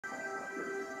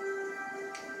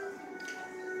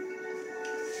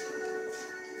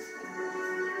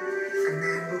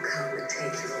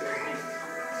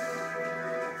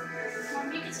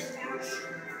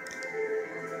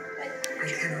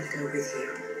with you.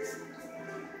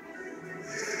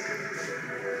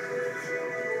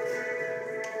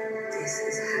 This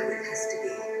is how it has to be.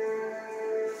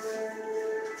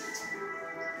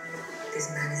 This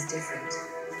man is different.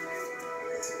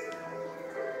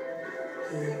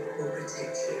 He will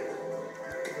protect you.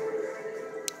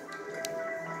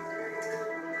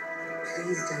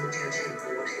 Please don't judge him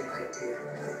for what he might do.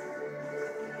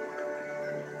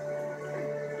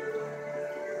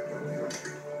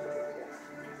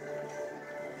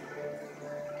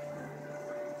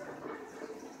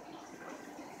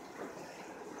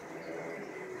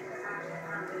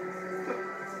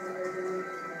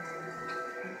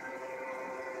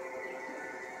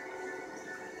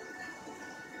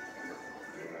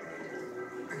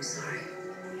 I'm sorry.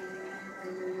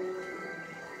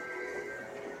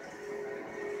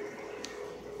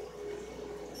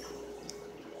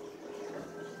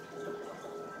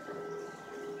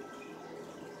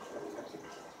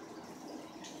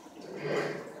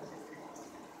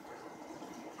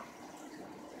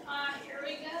 Here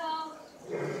we go.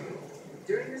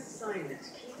 During this assignment,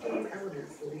 key game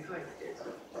elements will be highlighted.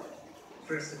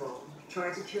 First of all,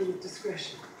 try to kill with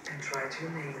discretion and try to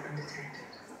remain undetected.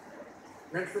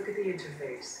 Let's look at the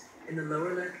interface. In the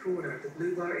lower left corner, the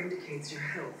blue bar indicates your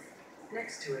health.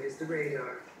 Next to it is the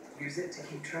radar. Use it to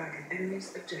keep track of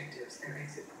enemies, objectives, and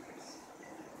exit points.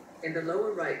 In the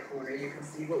lower right corner, you can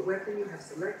see what weapon you have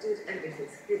selected and if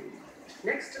it's hidden.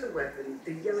 Next to the weapon,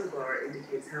 the yellow bar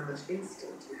indicates how much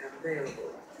instinct you have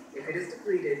available. If it is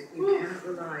depleted, you cannot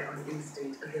rely on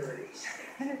instinct abilities.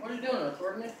 What are you doing?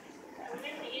 Recording it? I'm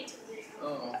in the YouTube video.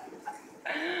 Oh.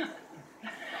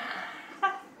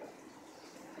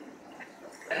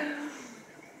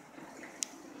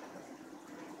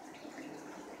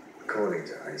 According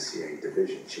to ICA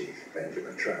Division Chief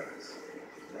Benjamin Travis,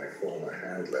 my former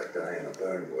handler Diana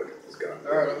Burnwood has gone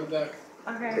Alright, I'll be back.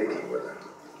 Okay. taking with her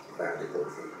valuable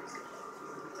things.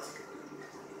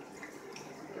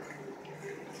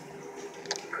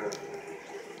 Cool.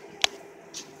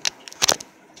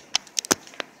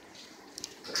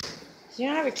 You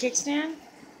don't have a kickstand?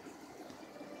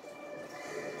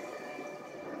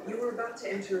 You are about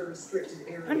to enter a restricted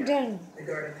area. I'm done. The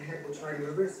guard up ahead will try to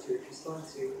arrest you if you spot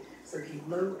you, so keep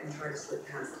low and try to slip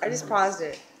past the I just guards. paused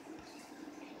it.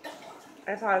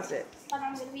 I paused it. What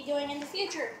I'm going to be doing in the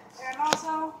future. And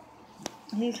also...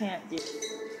 He can't do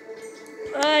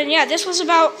it. yeah, this was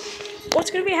about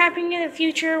what's going to be happening in the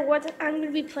future, what I'm going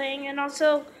to be playing, and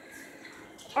also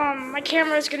my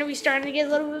camera is going to be starting to get a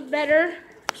little bit better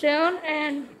soon,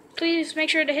 and please make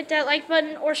sure to hit that like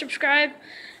button or subscribe.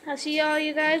 I'll see all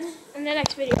you guys in the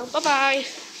next video. Bye-bye.